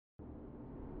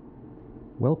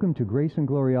Welcome to Grace and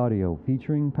Glory Audio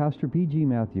featuring Pastor P.G.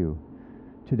 Matthew.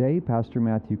 Today, Pastor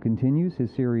Matthew continues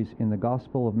his series in the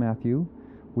Gospel of Matthew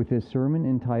with his sermon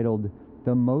entitled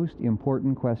The Most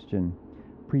Important Question,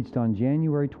 preached on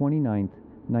January 29th,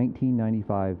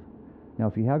 1995. Now,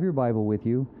 if you have your Bible with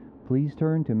you, please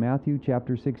turn to Matthew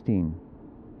chapter 16.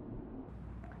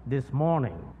 This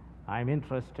morning, I'm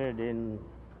interested in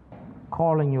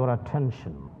calling your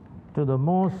attention to the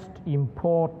most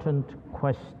important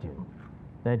question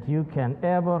that you can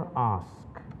ever ask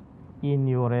in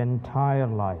your entire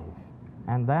life.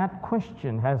 And that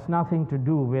question has nothing to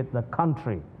do with the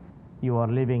country you are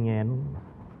living in.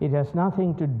 It has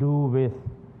nothing to do with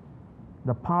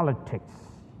the politics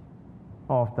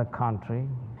of the country.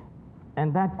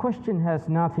 And that question has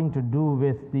nothing to do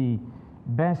with the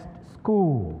best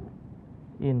school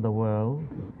in the world.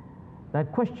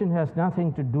 That question has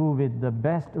nothing to do with the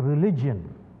best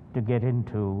religion to get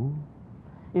into.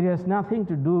 It has nothing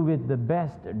to do with the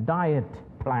best diet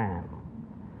plan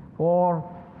or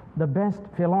the best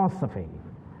philosophy.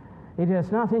 It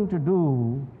has nothing to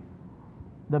do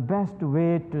the best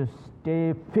way to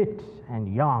stay fit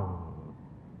and young.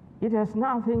 It has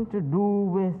nothing to do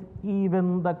with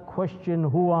even the question,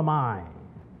 who am I?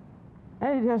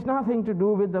 And it has nothing to do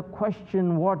with the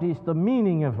question, what is the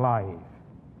meaning of life?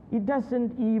 It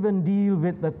doesn't even deal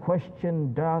with the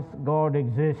question, does God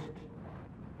exist?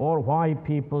 Or why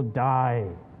people die?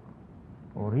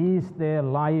 Or is there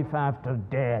life after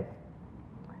death?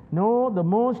 No, the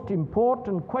most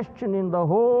important question in the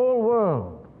whole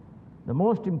world, the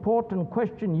most important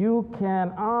question you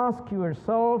can ask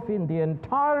yourself in the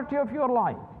entirety of your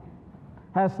life,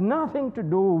 has nothing to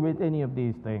do with any of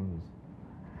these things.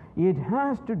 It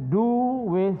has to do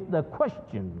with the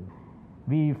question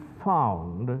we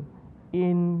found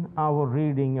in our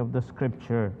reading of the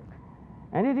Scripture.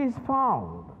 And it is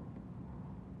found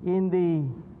in the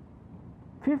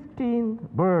 15th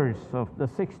verse of the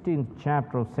 16th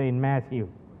chapter of St. Matthew.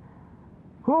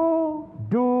 Who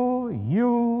do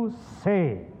you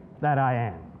say that I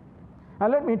am? Now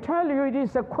let me tell you, it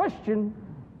is a question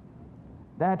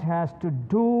that has to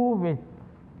do with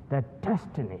the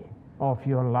destiny of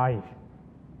your life.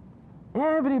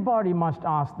 Everybody must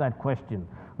ask that question.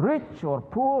 Rich or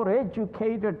poor,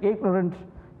 educated, ignorant,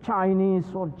 Chinese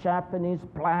or Japanese,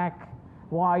 black,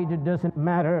 white, it doesn't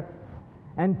matter.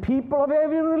 And people of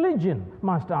every religion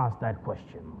must ask that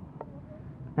question.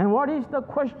 And what is the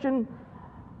question?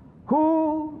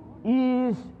 Who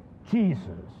is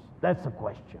Jesus? That's the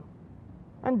question.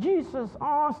 And Jesus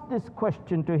asked this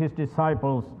question to his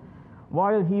disciples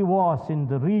while he was in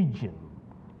the region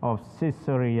of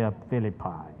Caesarea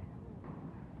Philippi,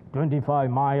 25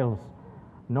 miles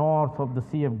north of the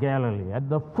Sea of Galilee, at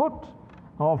the foot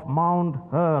of Mount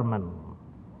Hermon,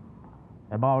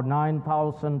 about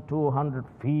 9,200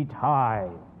 feet high,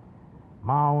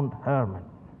 Mount Hermon.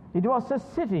 It was a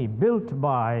city built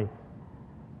by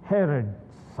Herod's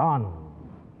son,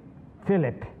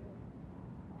 Philip.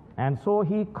 And so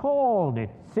he called it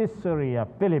Caesarea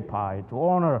Philippi to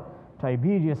honor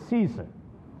Tiberius Caesar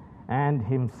and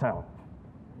himself.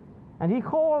 And he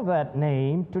called that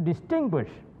name to distinguish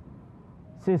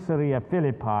Caesarea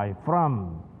Philippi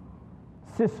from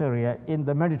Caesarea in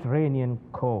the Mediterranean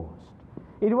coast.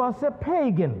 It was a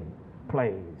pagan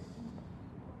place.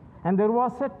 And there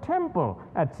was a temple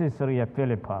at Caesarea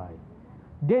Philippi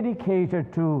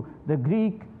dedicated to the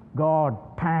Greek god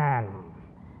Pan.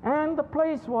 And the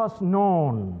place was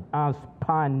known as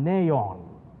Paneon.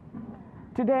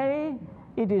 Today,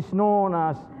 it is known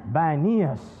as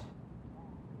Banias.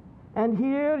 And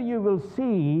here you will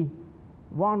see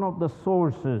one of the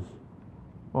sources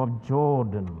of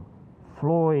Jordan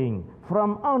flowing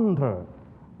from under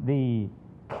the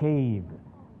cave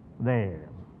there.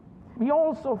 We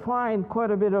also find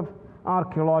quite a bit of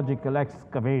archaeological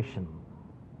excavation.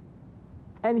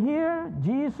 And here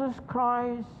Jesus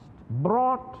Christ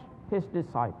brought his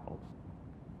disciples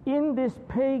in this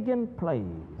pagan place,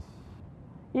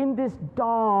 in this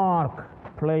dark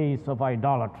place of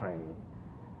idolatry.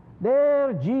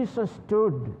 There Jesus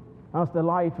stood as the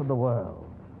light of the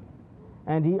world.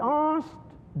 And he asked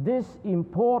this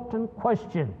important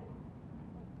question.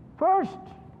 First,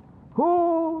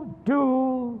 who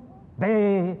do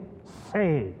they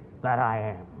say that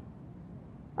I am?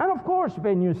 And of course,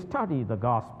 when you study the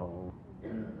gospel,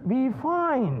 we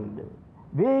find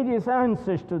various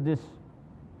answers to this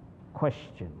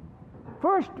question.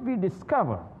 First, we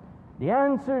discover the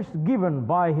answers given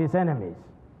by his enemies,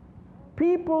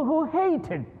 people who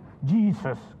hated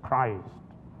Jesus Christ.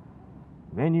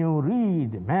 When you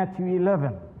read Matthew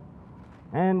 11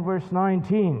 and verse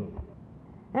 19,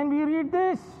 and we read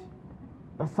this,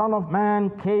 the Son of Man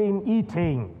came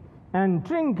eating and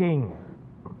drinking,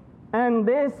 and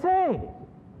they say,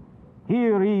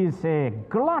 here is a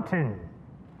glutton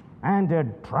and a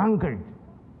drunkard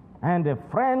and a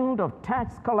friend of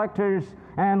tax collectors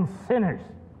and sinners.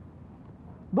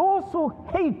 Those who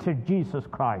hated Jesus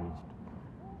Christ,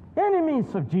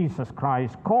 enemies of Jesus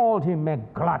Christ, called him a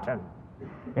glutton,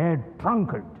 a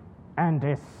drunkard, and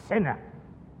a sinner.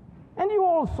 And you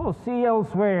also see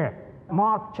elsewhere,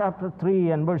 Mark chapter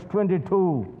 3 and verse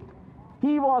 22,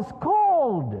 he was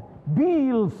called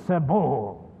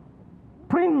Beelzebul,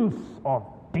 prince of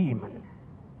demons.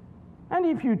 And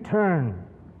if you turn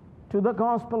to the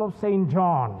Gospel of St.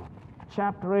 John,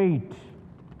 chapter 8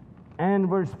 and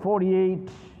verse 48,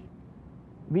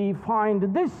 we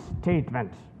find this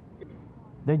statement.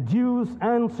 The Jews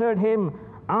answered him,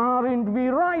 aren't we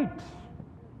right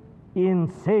in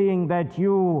saying that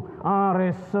you are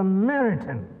a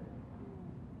Samaritan,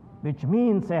 which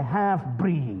means a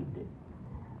half-breed,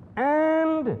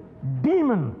 and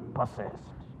demon-possessed?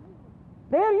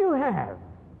 There you have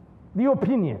the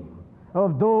opinion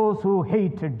of those who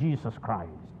hated Jesus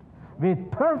Christ with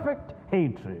perfect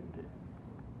hatred.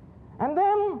 And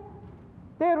then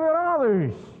there were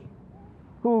others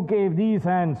who gave these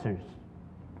answers,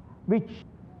 which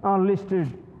are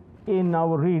listed in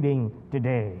our reading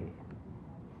today.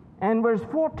 And verse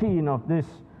 14 of this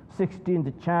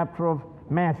 16th chapter of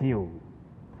Matthew,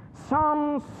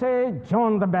 some say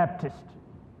John the Baptist.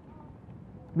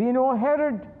 We know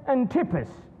Herod Antipas,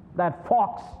 that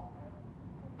fox,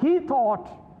 he thought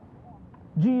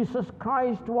Jesus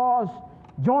Christ was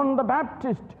John the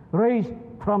Baptist raised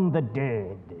from the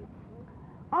dead.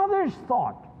 Others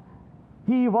thought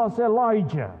he was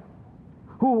Elijah,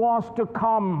 who was to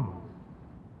come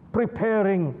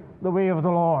preparing the way of the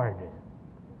Lord.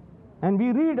 And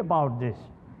we read about this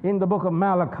in the book of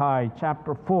Malachi,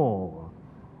 chapter 4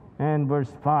 and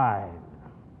verse 5.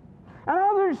 And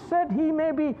others said he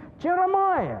may be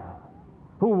Jeremiah,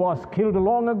 who was killed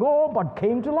long ago but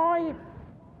came to life.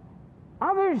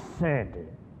 Others said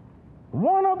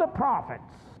one of the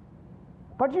prophets.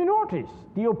 But you notice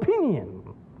the opinion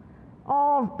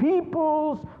of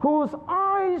peoples whose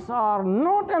eyes are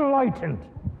not enlightened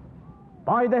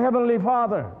by the Heavenly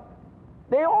Father.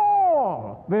 They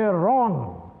all were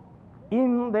wrong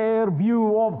in their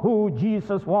view of who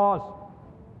Jesus was.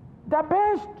 The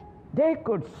best they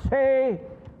could say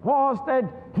was that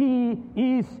he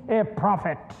is a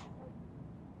prophet.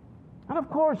 And of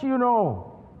course you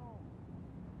know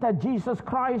that Jesus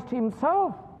Christ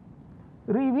himself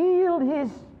revealed his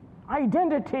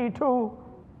identity to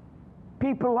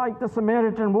people like the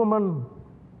Samaritan woman.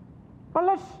 But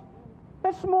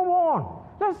let's move on.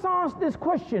 Let's ask this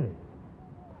question.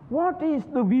 What is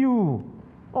the view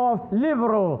of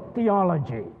liberal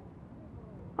theology?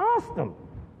 Ask them.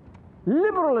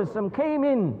 Liberalism came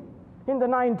in the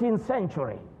 19th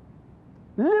century.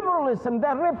 Liberalism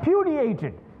that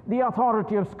repudiated the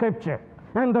authority of Scripture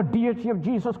and the deity of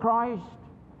Jesus Christ.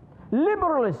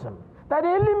 Liberalism that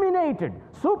eliminated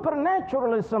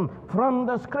supernaturalism from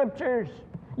the Scriptures.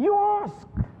 You ask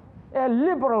a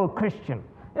liberal Christian,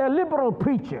 a liberal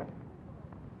preacher,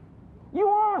 you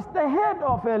ask the head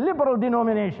of a liberal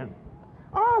denomination,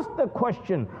 ask the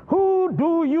question, who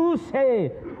do you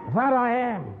say that I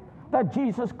am, that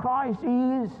Jesus Christ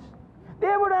is?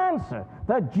 They would answer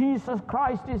that Jesus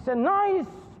Christ is a nice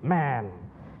man.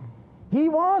 He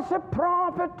was a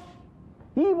prophet.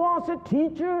 He was a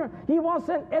teacher. He was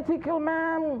an ethical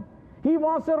man. He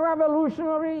was a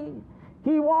revolutionary.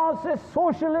 He was a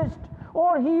socialist,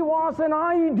 or he was an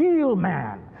ideal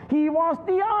man. He was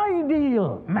the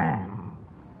ideal man.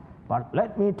 But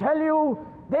let me tell you,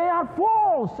 they are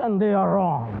false and they are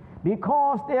wrong,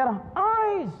 because their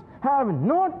eyes have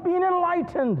not been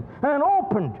enlightened and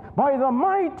opened by the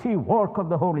mighty work of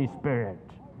the Holy Spirit.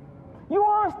 You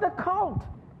ask the cult.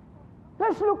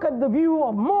 Let's look at the view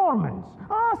of Mormons.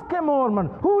 Ask a Mormon,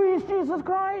 who is Jesus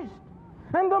Christ?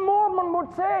 And the Mormon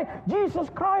would say, Jesus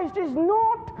Christ is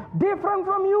not different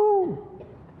from you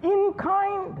in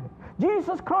kind.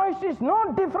 Jesus Christ is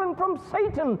not different from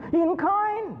Satan in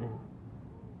kind.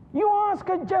 You ask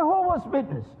a Jehovah's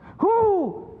Witness,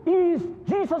 who is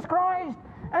Jesus Christ?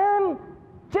 And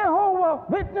Jehovah's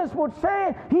Witness would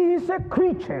say, he is a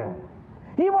creature.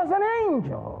 He was an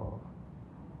angel.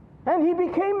 And he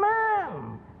became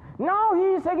man. Now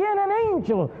he is again an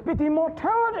angel with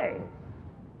immortality.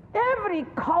 Every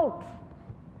cult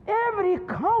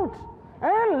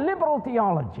and liberal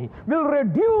theology will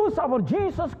reduce our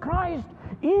Jesus Christ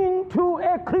into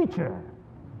a creature,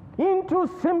 into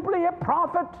simply a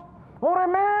prophet or a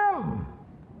man,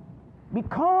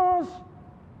 because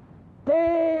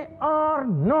they are are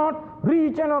not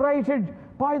regenerated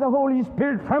by the Holy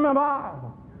Spirit from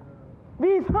above.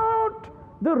 Without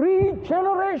the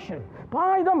regeneration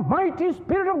by the mighty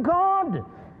Spirit of God,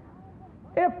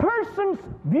 a person's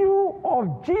view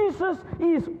of Jesus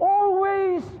is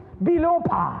always below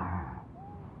par.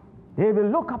 They will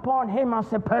look upon him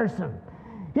as a person.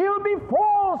 He will be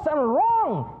false and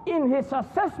wrong in his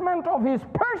assessment of his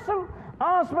person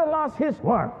as well as his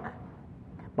work.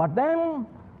 But then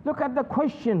look at the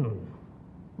question,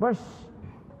 verse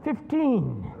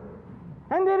 15.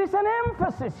 And there is an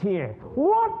emphasis here.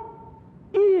 What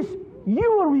is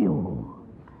your view?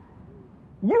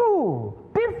 You,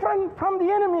 different from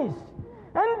the enemies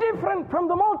and different from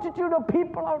the multitude of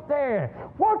people out there.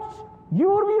 What's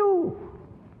your view?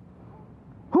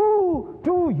 Who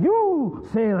do you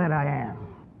say that I am?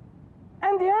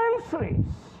 And the answer is,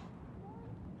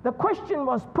 the question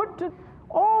was put to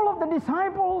all of the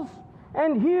disciples,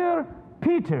 and here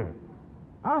Peter,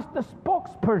 as the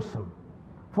spokesperson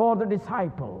for the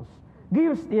disciples,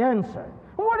 gives the answer.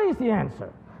 What is the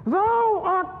answer? Thou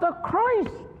art the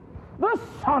Christ, the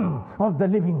Son of the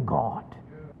living God.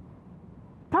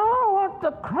 Thou art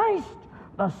the Christ,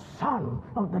 the Son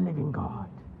of the living God.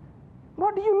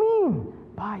 What do you mean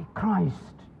by Christ?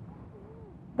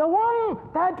 The one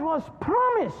that was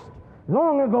promised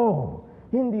long ago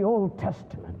in the Old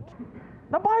Testament.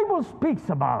 The Bible speaks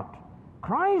about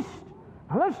Christ.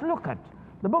 Now let's look at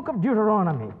the book of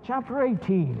Deuteronomy, chapter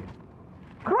 18.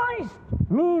 Christ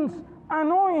means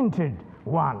anointed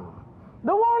one.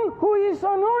 The one who is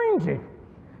anointed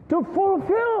to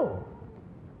fulfill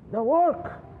the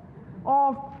work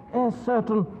of a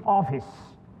certain office.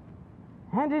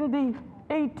 And in the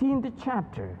 18th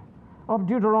chapter of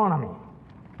Deuteronomy,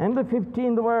 and the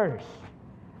 15th verse,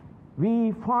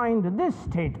 we find this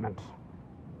statement.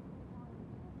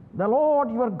 The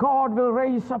Lord your God will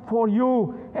raise up for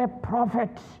you a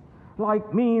prophet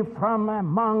like me from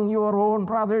among your own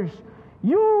brothers.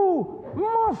 You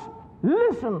must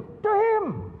listen to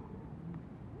him.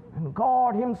 And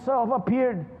God himself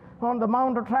appeared on the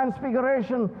Mount of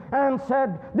Transfiguration and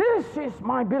said, this is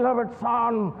my beloved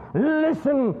Son,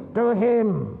 listen to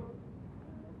him.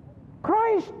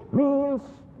 Christ means,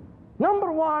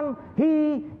 number one,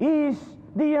 he is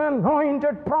the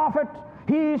anointed prophet.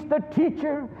 He is the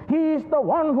teacher. He is the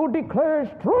one who declares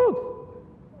truth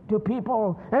to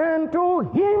people. And to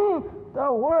him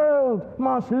the world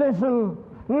must listen,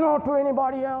 not to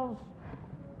anybody else.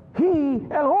 He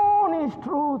alone is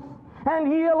truth,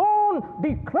 and he alone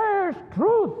declares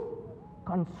truth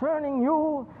concerning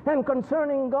you and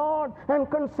concerning God and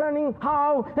concerning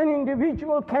how an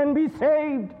individual can be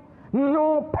saved.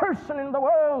 No person in the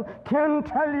world can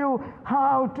tell you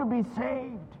how to be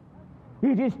saved.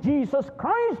 It is Jesus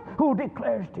Christ who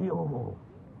declares to you.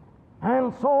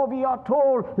 And so we are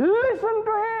told, listen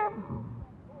to him.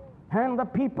 And the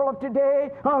people of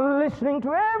today are listening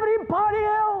to everybody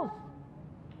else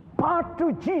but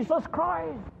to Jesus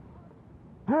Christ.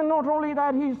 And not only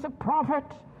that, he is a prophet,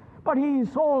 but he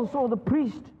is also the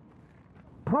priest.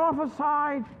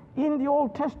 Prophesied in the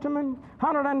Old Testament,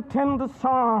 110th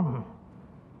Psalm,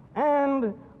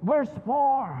 and verse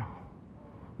 4.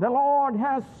 The Lord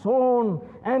has sown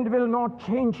and will not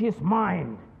change his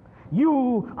mind.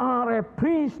 You are a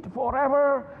priest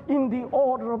forever in the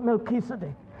order of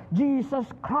Melchizedek. Jesus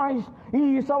Christ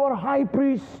is our high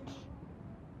priest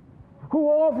who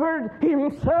offered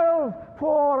himself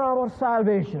for our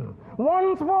salvation,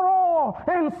 once for all,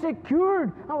 and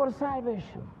secured our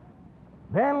salvation.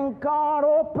 When God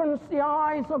opens the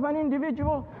eyes of an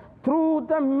individual through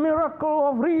the miracle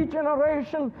of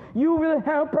regeneration, you will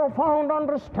have profound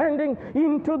understanding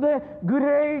into the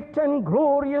great and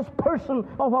glorious person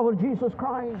of our Jesus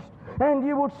Christ. And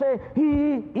you would say,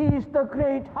 he is the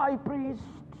great high priest.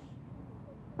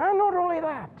 And not only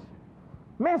that,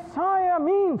 Messiah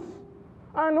means,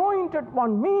 anointed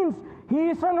one means, he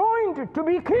is anointed to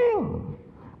be king.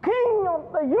 King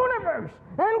of the universe,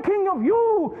 and king of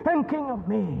you, and king of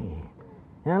me.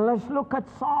 And let's look at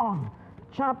Psalm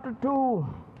chapter 2,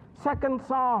 2nd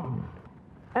Psalm.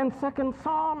 And 2nd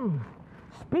Psalm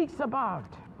speaks about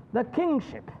the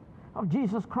kingship of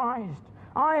Jesus Christ.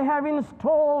 I have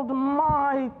installed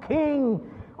my king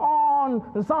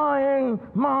on Zion,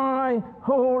 my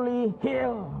holy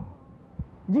hill.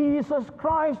 Jesus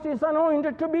Christ is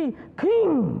anointed to be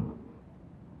king.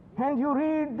 And you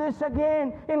read this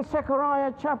again in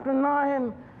Zechariah chapter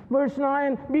 9, verse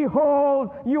 9.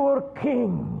 Behold, your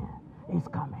king is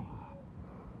coming.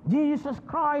 Jesus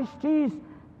Christ is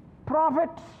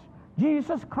prophet.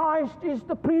 Jesus Christ is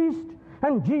the priest.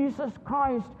 And Jesus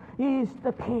Christ is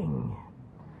the king.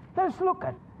 Let's look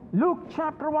at Luke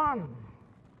chapter 1.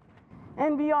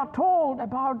 And we are told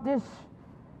about this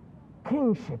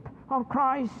kingship of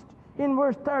Christ. In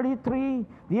verse 33,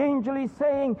 the angel is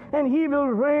saying, and he will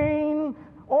reign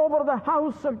over the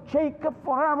house of Jacob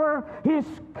forever. His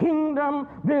kingdom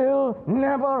will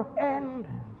never end.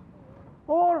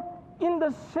 Or in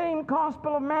the same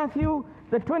Gospel of Matthew,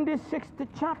 the 26th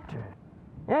chapter,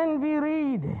 and we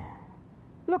read,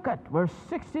 look at verse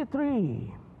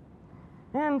 63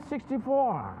 and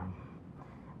 64.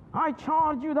 I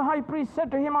charge you, the high priest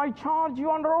said to him, I charge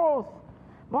you under oath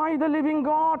by the living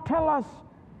God, tell us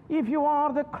if you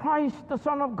are the Christ, the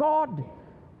Son of God.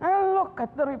 And look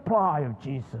at the reply of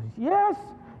Jesus. Yes,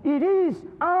 it is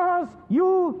as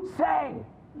you say,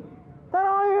 that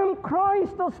I am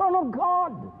Christ, the Son of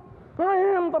God. I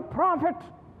am the prophet,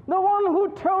 the one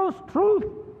who tells truth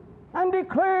and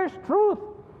declares truth.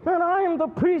 And I am the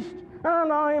priest,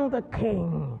 and I am the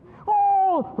king.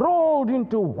 All rolled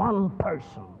into one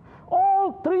person.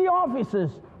 All three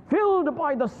offices filled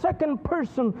by the second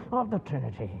person of the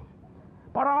Trinity.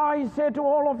 But I say to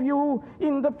all of you,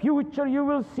 in the future you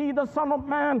will see the Son of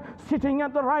Man sitting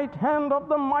at the right hand of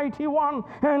the Mighty One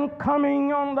and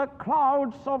coming on the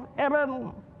clouds of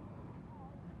heaven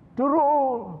to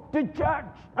rule, to judge,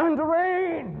 and to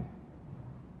reign.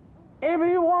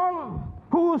 Everyone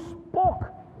who spoke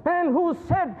and who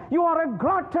said, you are a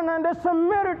glutton and a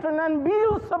Samaritan and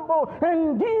Beelzebub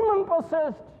and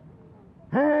demon-possessed,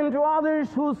 and to others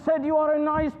who said, you are a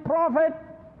nice prophet,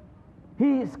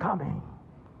 he is coming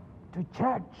to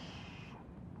judge.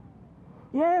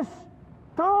 Yes,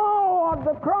 thou art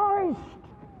the Christ,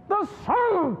 the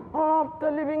Son of the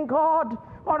living God.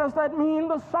 What does that mean?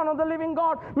 The Son of the living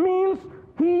God means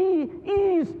he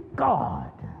is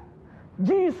God.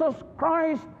 Jesus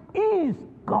Christ is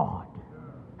God.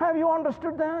 Have you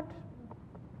understood that?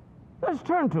 Let's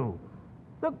turn to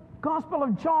the Gospel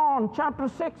of John, chapter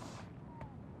 6.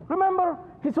 Remember,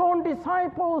 his own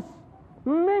disciples,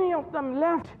 many of them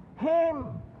left him.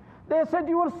 They said,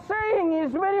 your saying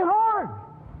is very hard,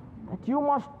 that you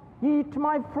must eat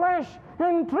my flesh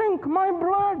and drink my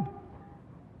blood.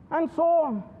 And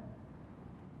so,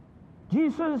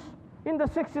 Jesus, in the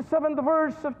 67th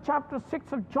verse of chapter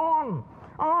 6 of John,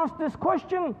 asked this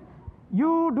question,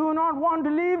 you do not want to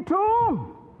leave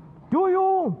too, do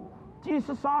you?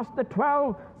 Jesus asked the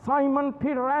 12. Simon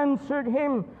Peter answered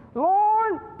him,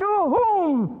 Lord, to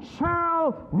whom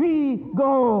shall we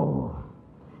go?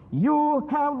 You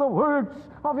have the words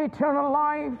of eternal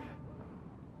life.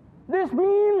 This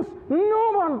means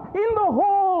no one in the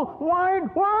whole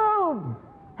wide world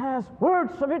has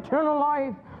words of eternal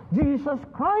life. Jesus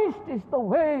Christ is the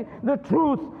way, the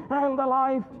truth, and the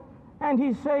life. And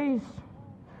he says,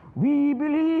 we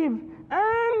believe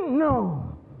and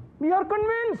know, we are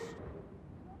convinced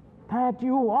that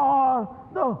you are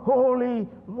the Holy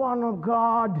One of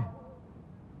God.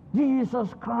 Jesus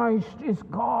Christ is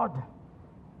God.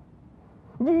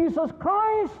 Jesus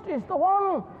Christ is the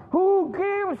one who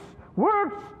gives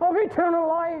words of eternal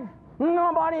life,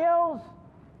 nobody else.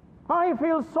 I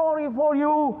feel sorry for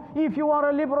you if you are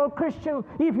a liberal Christian,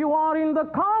 if you are in the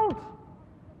cult.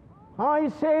 I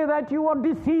say that you are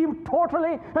deceived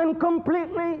totally and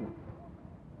completely.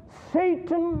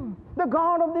 Satan, the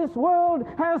god of this world,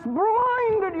 has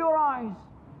blinded your eyes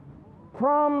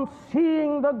from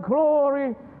seeing the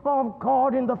glory of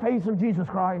God in the face of Jesus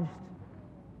Christ.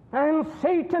 And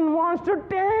Satan wants to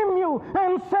damn you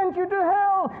and send you to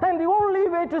hell. And the only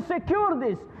way to secure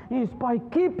this is by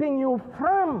keeping you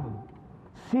from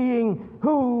seeing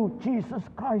who Jesus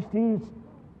Christ is.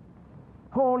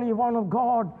 Holy One of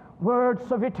God, words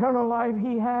of eternal life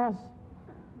he has.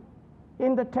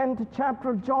 In the 10th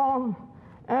chapter of John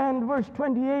and verse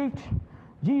 28,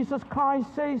 Jesus Christ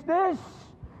says this,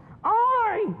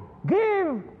 I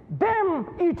give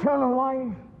them eternal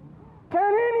life.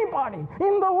 Can anybody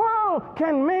in the world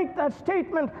can make that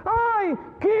statement? I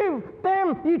give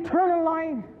them eternal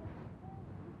life.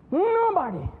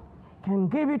 Nobody can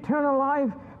give eternal life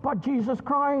but Jesus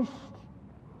Christ.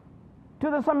 To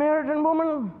the Samaritan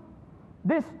woman,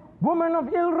 this woman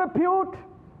of ill repute,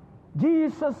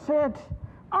 Jesus said,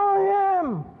 I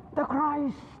am the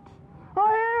Christ.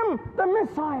 I am the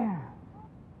Messiah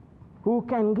who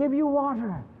can give you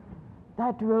water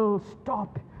that will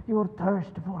stop your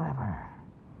thirst forever.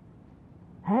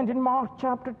 And in Mark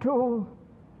chapter 2,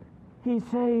 he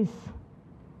says,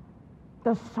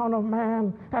 the Son of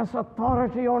Man has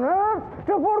authority on earth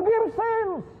to forgive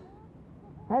sins.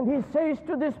 And he says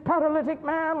to this paralytic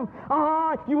man,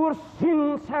 your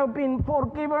sins have been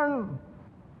forgiven.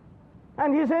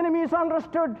 And his enemies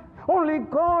understood, only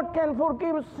God can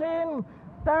forgive sin.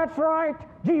 That's right,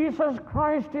 Jesus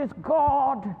Christ is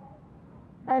God.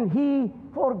 and He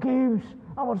forgives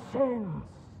our sins.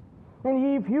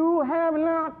 And if you have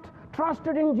not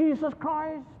trusted in Jesus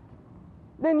Christ,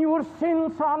 then your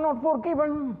sins are not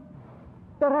forgiven.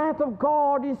 The wrath of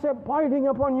God is abiding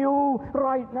upon you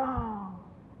right now.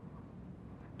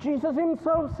 Jesus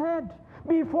Himself said,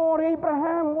 before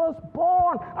Abraham was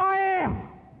born, I am.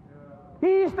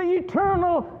 He is the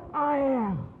eternal I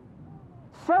am.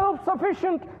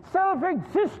 Self-sufficient,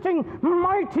 self-existing,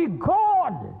 mighty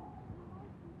God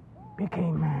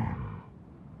became man.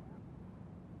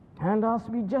 And as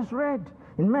we just read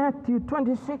in Matthew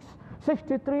 26,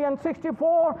 63 and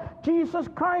 64, Jesus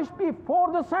Christ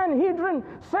before the Sanhedrin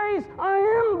says,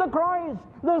 I am the Christ,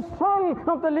 the Son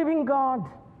of the living God.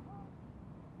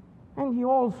 And He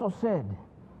also said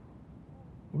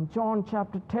in John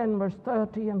chapter 10, verse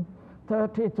 30 and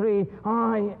 33,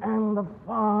 I and the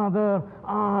Father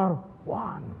are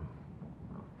one.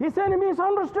 His enemies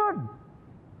understood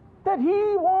that He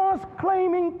was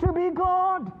claiming to be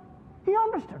God. He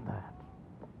understood that.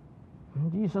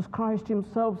 And Jesus Christ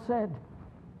Himself said,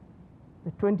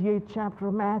 the 28th chapter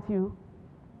of Matthew,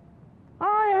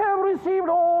 I have received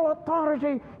all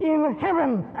authority in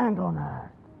heaven and on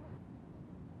earth.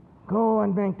 Go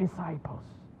and make disciples,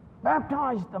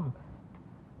 baptize them,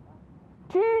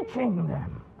 teaching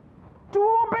them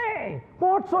to obey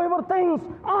whatsoever things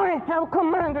I have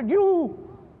commanded you.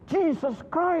 Jesus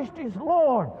Christ is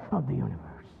Lord of the universe,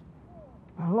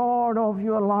 Lord of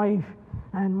your life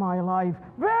and my life,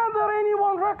 whether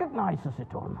anyone recognizes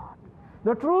it or not.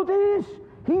 The truth is,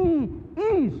 He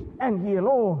is, and He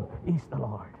alone is the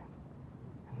Lord.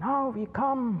 And now we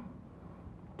come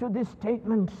to this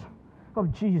statement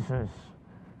of Jesus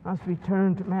as we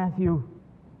turn to Matthew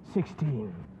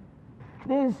 16.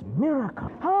 This miracle.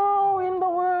 How in the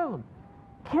world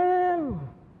can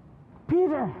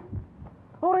Peter,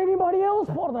 or anybody else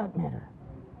for that matter,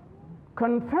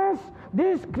 confess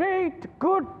this great,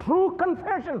 good, true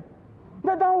confession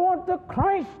that thou art the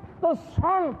Christ, the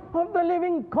Son of the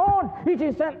living God? It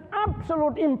is an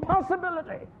absolute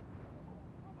impossibility.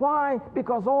 Why?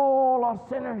 Because all are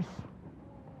sinners.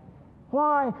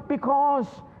 Why? Because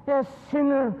a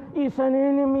sinner is an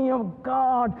enemy of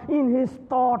God in his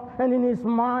thought and in his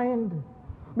mind.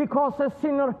 Because a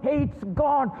sinner hates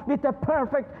God with a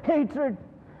perfect hatred.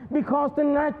 Because the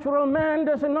natural man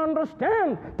doesn't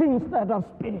understand things that are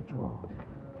spiritual.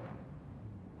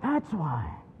 That's why.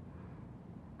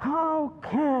 How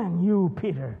can you,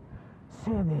 Peter,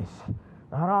 say this,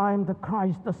 that I am the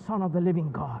Christ, the Son of the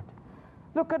living God?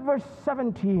 Look at verse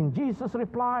 17. Jesus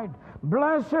replied,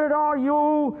 Blessed are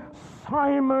you,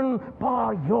 Simon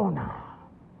Bar-Jonah.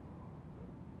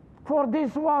 For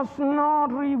this was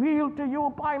not revealed to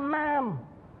you by man.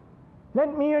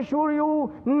 Let me assure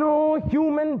you, no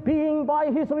human being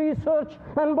by his research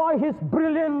and by his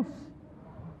brilliance,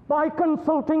 by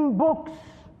consulting books,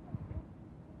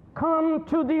 come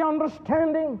to the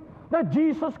understanding that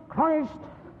Jesus Christ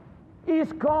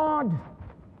is God,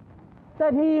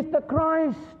 that He is the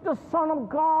Christ, the Son of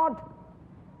God.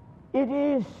 It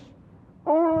is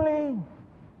only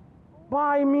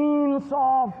by means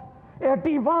of a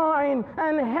divine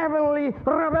and heavenly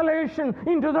revelation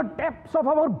into the depths of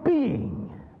our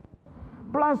being.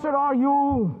 Blessed are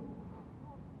you,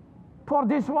 for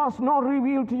this was not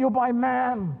revealed to you by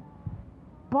man,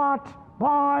 but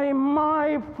by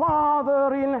my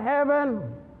Father in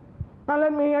heaven. And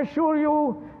let me assure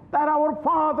you that our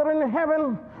Father in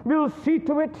heaven will see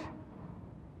to it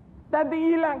that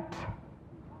the elect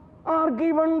are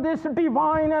given this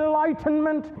divine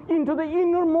enlightenment into the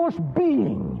innermost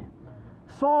being,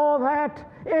 so that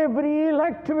every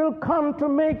elect will come to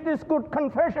make this good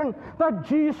confession that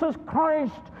Jesus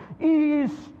Christ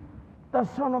is the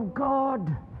Son of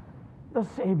God, the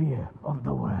Savior of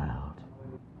the world.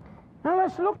 Now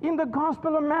let's look in the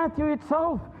Gospel of Matthew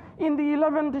itself, in the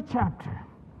 11th chapter.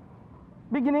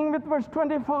 Beginning with verse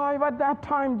 25, at that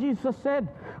time Jesus said,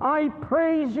 I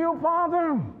praise you,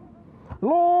 Father,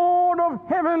 Lord of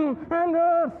heaven and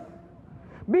earth,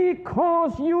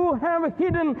 because you have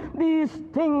hidden these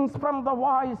things from the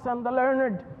wise and the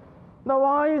learned. The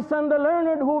wise and the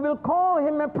learned, who will call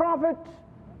him a prophet,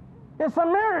 a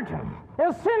Samaritan,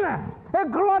 a sinner, a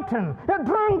glutton, a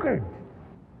drunkard,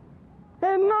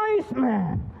 a nice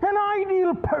man, an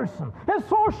ideal person, a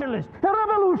socialist, a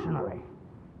revolutionary.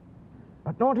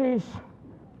 But notice,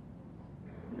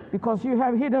 because you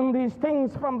have hidden these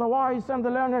things from the wise and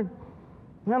the learned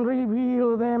and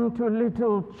reveal them to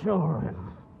little children.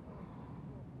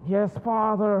 Yes,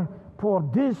 Father, for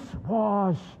this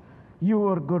was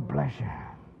your good pleasure.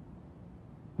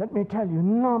 Let me tell you,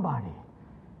 nobody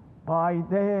by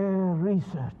their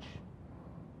research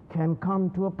can come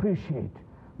to appreciate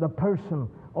the person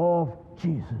of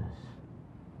Jesus.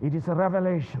 It is a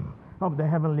revelation of the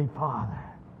Heavenly Father,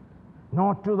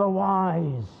 not to the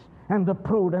wise and the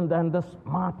prudent and the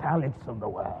smart alecks of the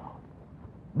world.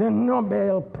 The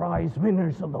Nobel Prize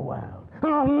winners of the world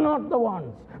are not the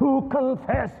ones who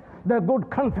confess the good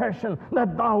confession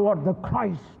that thou art the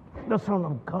Christ, the Son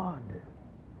of God.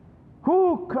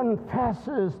 Who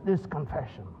confesses this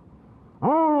confession?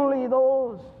 Only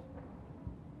those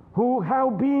who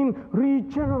have been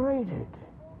regenerated.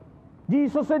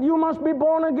 Jesus said, you must be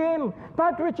born again.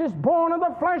 That which is born of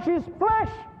the flesh is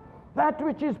flesh. That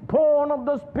which is born of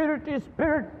the Spirit is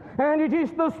spirit. And it is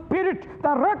the Spirit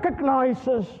that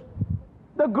recognizes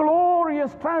the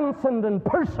glorious transcendent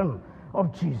person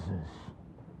of Jesus.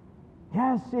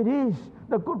 Yes, it is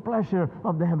the good pleasure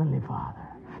of the Heavenly Father.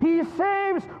 He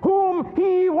saves whom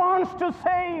He wants to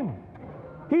save.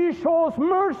 He shows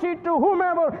mercy to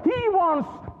whomever He wants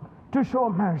to show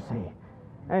mercy.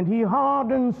 And He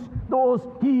hardens those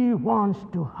He wants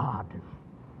to harden.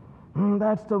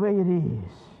 That's the way it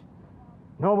is.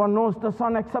 No one knows the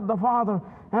Son except the Father,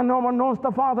 and no one knows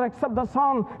the Father except the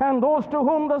Son, and those to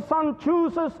whom the Son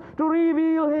chooses to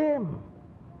reveal Him.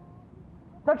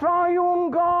 The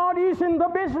triune God is in the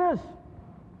business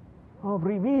of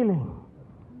revealing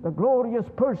the glorious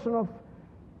person of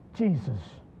Jesus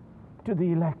to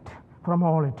the elect from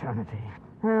all eternity.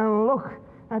 And look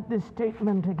at this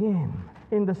statement again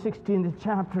in the 16th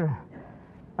chapter.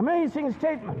 Amazing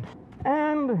statement.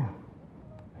 And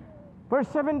verse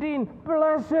 17,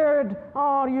 blessed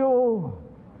are you.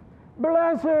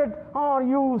 Blessed are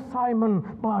you, Simon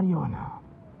Bar-Jonah.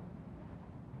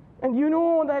 And you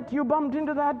know that you bumped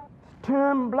into that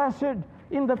term, blessed,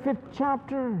 in the 5th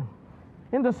chapter.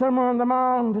 In the Sermon on the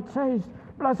Mount, it says,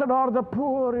 blessed are the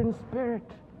poor in spirit.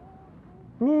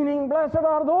 Meaning, blessed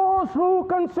are those who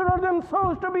consider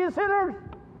themselves to be sinners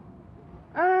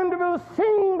and will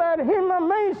sing that hymn,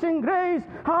 Amazing Grace,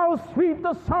 how sweet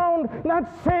the sound that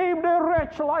saved a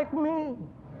wretch like me.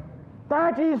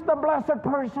 That is the blessed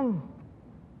person.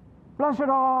 Blessed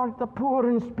are the poor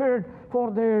in spirit,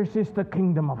 for theirs is the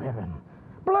kingdom of heaven.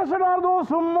 Blessed are those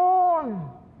who mourn,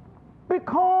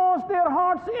 because their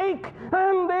hearts ache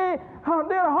and their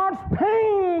hearts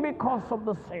pain because of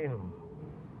the sin,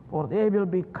 for they will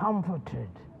be comforted.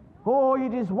 Oh,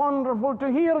 it is wonderful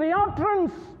to hear the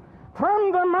utterance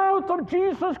from the mouth of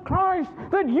Jesus Christ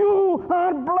that you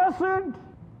are blessed.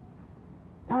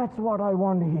 That's what I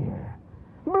want to hear.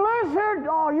 Blessed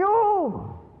are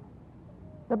you.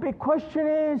 The big question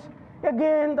is,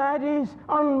 again, that is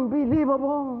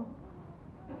unbelievable.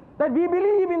 That we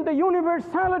believe in the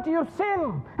universality of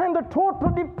sin and the total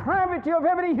depravity of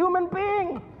every human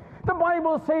being. The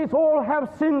Bible says all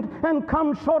have sinned and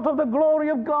come short of the glory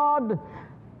of God.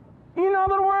 In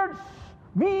other words,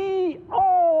 we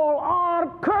all are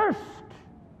cursed.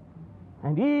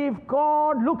 And if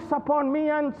God looks upon me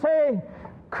and say,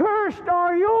 cursed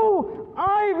are you,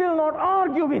 I will not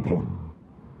argue with him.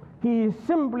 He is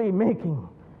simply making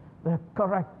the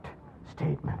correct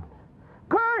statement.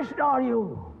 Cursed are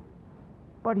you.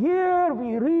 But here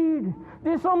we read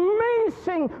this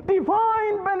amazing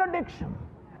divine benediction.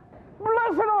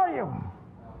 Blessed are you.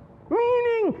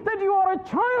 Meaning that you are a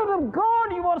child of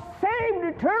God. You are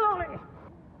saved eternally.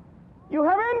 You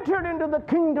have entered into the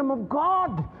kingdom of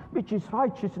God, which is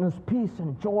righteousness, peace,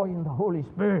 and joy in the Holy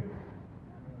Spirit.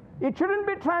 It shouldn't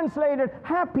be translated,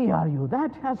 happy are you.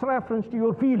 That has reference to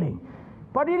your feeling.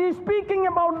 But it is speaking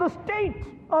about the state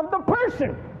of the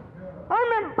person.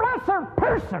 I'm a blessed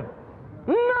person.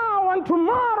 Now and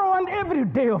tomorrow and every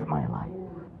day of my life.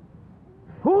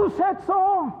 Who said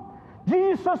so?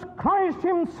 Jesus Christ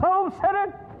himself said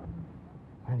it.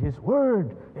 And his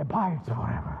word abides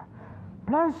forever.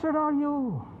 Blessed are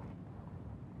you.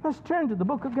 Let's turn to the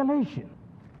book of Galatians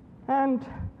and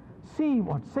see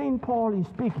what St. Paul is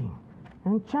speaking.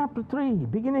 In chapter 3,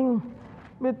 beginning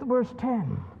with verse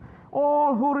 10.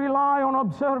 All who rely on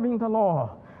observing the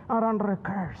law are under a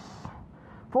curse.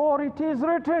 For it is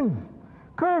written,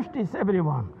 cursed is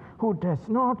everyone who does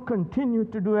not continue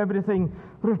to do everything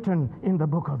written in the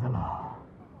book of the law.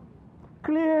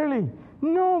 Clearly,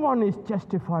 no one is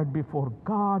justified before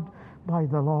God by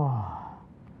the law.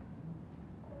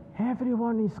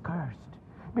 Everyone is cursed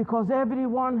because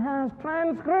everyone has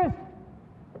transgressed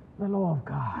the law of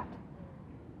God.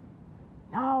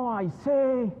 Now I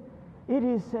say, it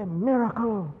is a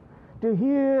miracle to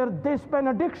hear this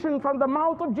benediction from the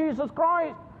mouth of Jesus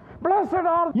Christ. Blessed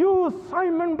are you,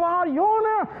 Simon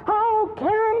Bar-Jonah. How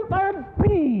can that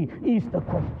be, is the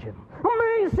question.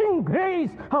 Amazing grace,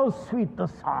 how sweet the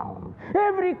sound.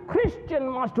 Every Christian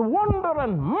must wonder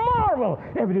and marvel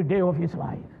every day of his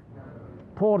life.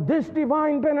 for this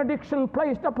divine benediction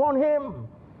placed upon him.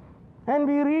 And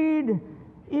we read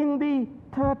in the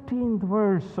 13th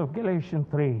verse of Galatians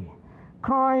 3,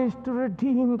 Christ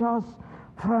redeemed us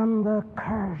from the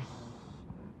curse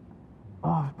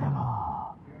of the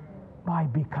law by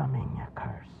becoming a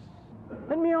curse.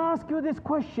 Let me ask you this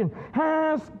question.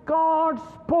 Has God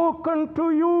spoken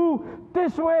to you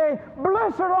this way?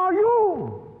 Blessed are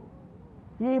you.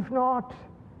 If not,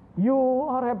 you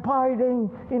are abiding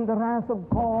in the wrath of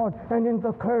God and in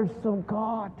the curse of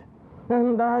God.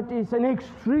 And that is an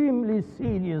extremely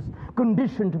serious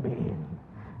condition to be in.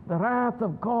 The wrath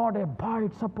of God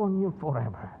abides upon you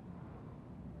forever.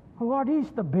 What is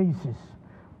the basis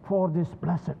for this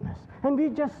blessedness? And we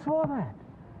just saw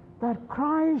that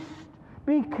Christ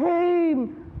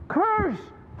became curse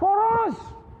for us.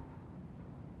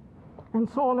 And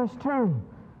so let's turn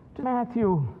to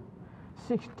Matthew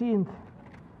 16th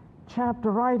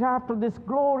chapter, right after this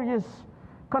glorious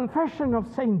confession of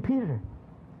St. Peter.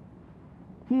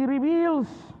 He reveals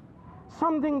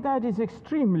something that is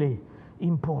extremely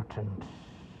important.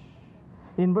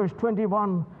 In verse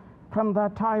 21, from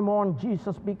that time on,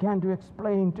 Jesus began to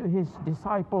explain to his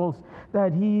disciples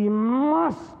that he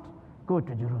must go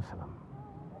to Jerusalem.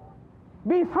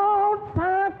 Without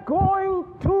that going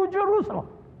to Jerusalem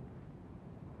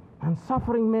and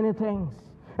suffering many things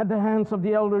at the hands of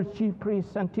the elders, chief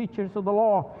priests, and teachers of the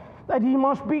law, that he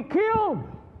must be killed,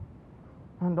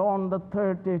 and on the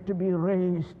third day to be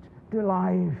raised to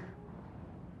life.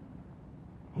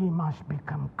 He must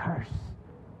become curse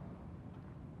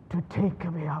to take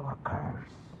away our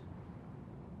curse.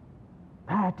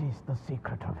 That is the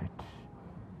secret of it.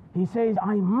 He says,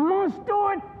 I must do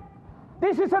it.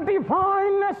 This is a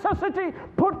divine necessity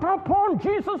put upon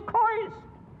Jesus Christ.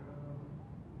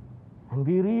 And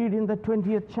we read in the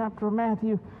 20th chapter of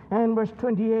Matthew and verse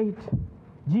 28,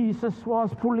 Jesus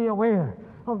was fully aware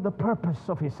of the purpose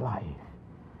of his life.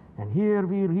 And here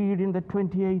we read in the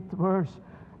 28th verse,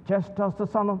 just as the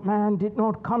Son of Man did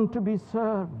not come to be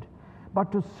served,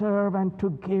 but to serve and to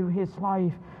give his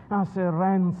life as a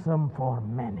ransom for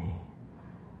many.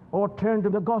 Or turn to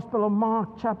the Gospel of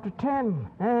Mark chapter 10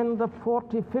 and the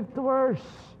 45th verse.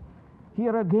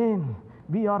 Here again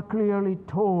we are clearly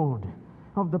told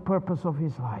of the purpose of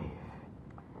his life.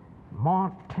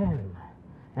 Mark 10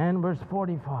 and verse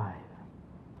 45.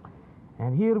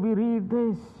 And here we read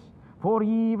this, for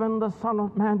even the Son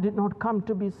of Man did not come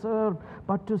to be served,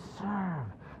 but to serve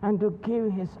and to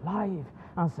give his life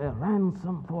as a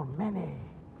ransom for many.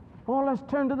 Oh, let's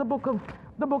turn to the book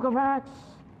of Acts.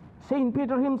 St.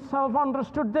 Peter himself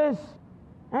understood this,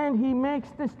 and he makes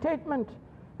this statement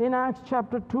in Acts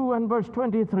chapter 2 and verse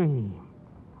 23.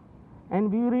 And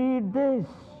we read this,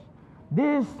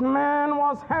 this man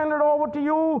was handed over to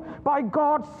you by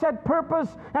God's set purpose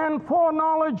and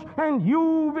foreknowledge, and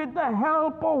you with the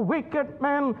help of wicked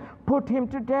men put him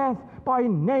to death by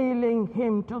nailing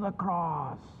him to the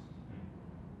cross.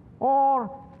 Or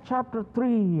chapter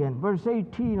 3 and verse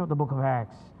 18 of the book of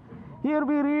Acts. Here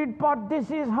we read, but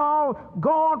this is how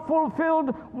God fulfilled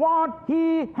what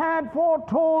he had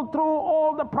foretold through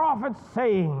all the prophets,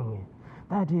 saying,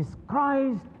 that is,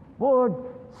 Christ would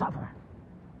suffer.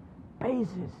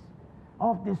 Basis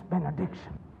of this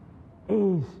benediction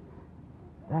is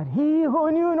that he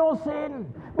who knew no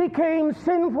sin became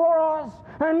sin for us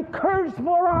and cursed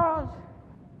for us.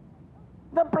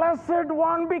 The blessed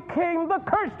one became the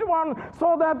cursed one,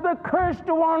 so that the cursed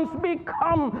ones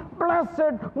become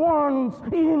blessed ones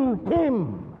in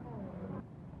him.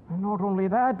 And not only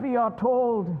that, we are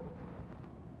told,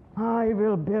 I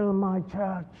will build my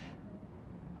church.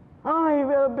 I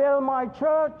will build my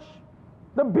church.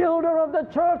 The builder of the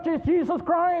church is Jesus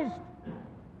Christ.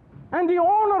 And the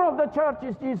owner of the church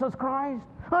is Jesus Christ.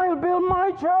 I'll build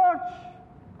my church.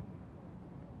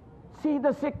 See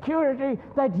the security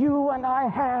that you and I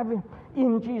have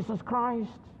in Jesus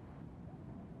Christ.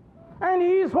 And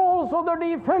he is also the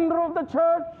defender of the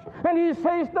church. And he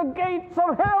says the gates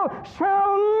of hell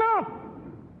shall not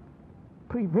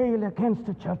prevail against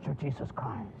the church of Jesus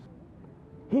Christ.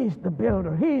 He's the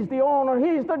builder. He's the owner.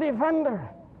 He's the defender.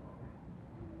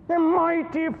 A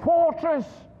mighty fortress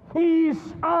is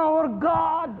our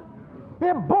God.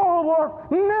 A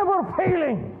bulwark never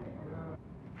failing.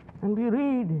 And we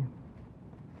read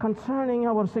concerning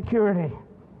our security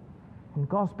in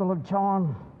Gospel of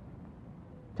John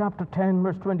chapter 10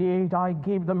 verse 28, I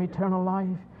gave them eternal life,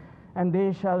 and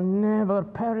they shall never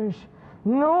perish.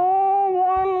 No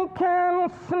one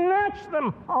can snatch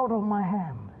them out of my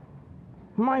hand.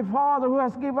 My Father who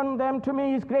has given them to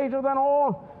me is greater than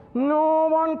all. No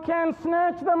one can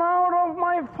snatch them out of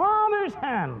my Father's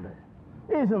hand.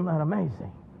 Isn't that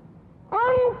amazing?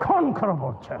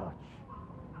 unconquerable church.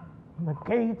 And the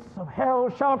gates of hell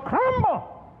shall crumble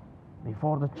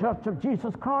before the church of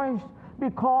Jesus Christ,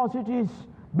 because it is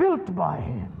built by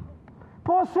Him,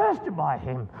 possessed by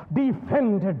Him,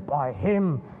 defended by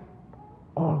Him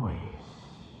always.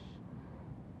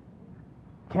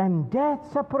 Can death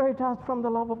separate us from the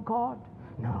love of God?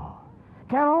 No.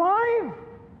 Can life,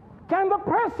 can the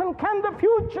present, can the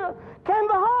future, can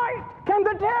the height, can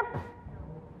the depth,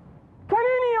 can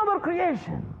any other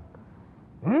creation?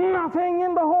 Nothing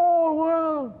in the whole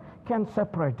world can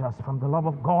separate us from the love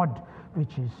of God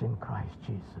which is in Christ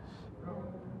Jesus.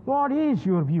 What is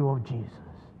your view of Jesus?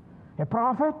 A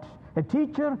prophet, a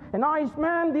teacher, a nice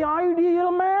man, the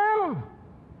ideal man?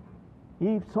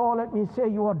 If so, let me say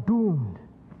you are doomed.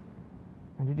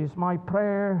 And it is my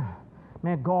prayer,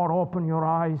 may God open your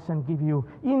eyes and give you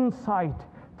insight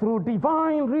through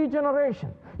divine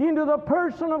regeneration into the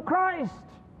person of Christ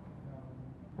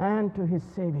and to His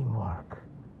saving work,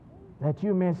 that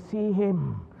you may see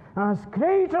Him as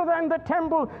greater than the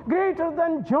temple, greater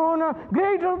than Jonah,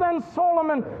 greater than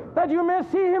Solomon, that you may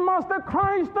see Him as the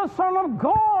Christ, the Son of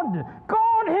God,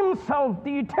 God Himself,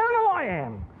 the eternal I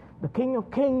Am, the King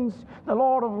of kings, the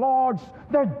Lord of lords,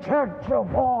 the Judge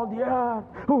of all the earth,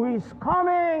 who is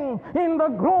coming in the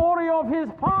glory of His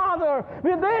Father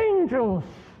with angels.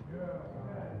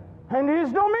 And His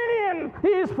dominion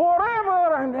is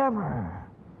forever and ever.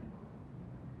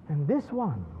 And this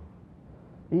one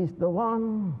is the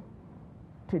one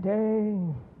today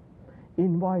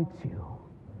invites you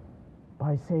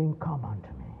by saying, "Come unto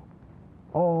me,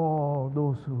 all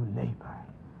those who labor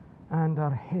and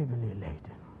are heavily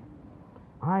laden.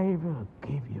 I will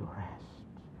give you rest."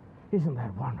 Isn't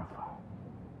that wonderful?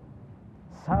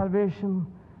 Salvation,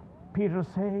 Peter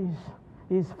says,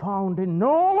 is found in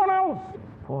no one else,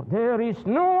 for there is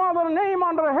no other name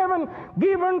under heaven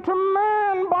given to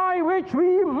man by which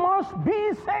we must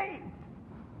be saved.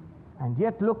 And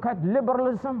yet look at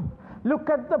liberalism, look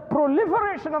at the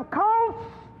proliferation of cults,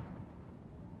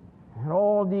 and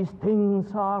all these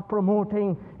things are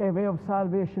promoting a way of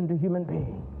salvation to human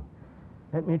beings.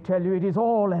 Let me tell you, it is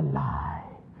all a lie.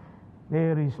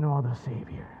 There is no other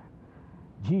Savior.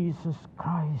 Jesus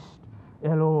Christ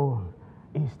alone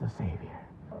is the Savior,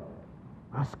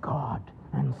 as God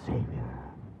and Savior.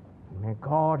 May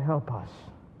God help us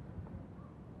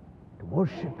to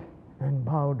worship and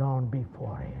bow down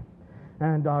before Him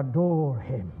and adore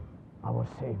Him, our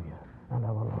Savior and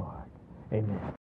our Lord. Amen.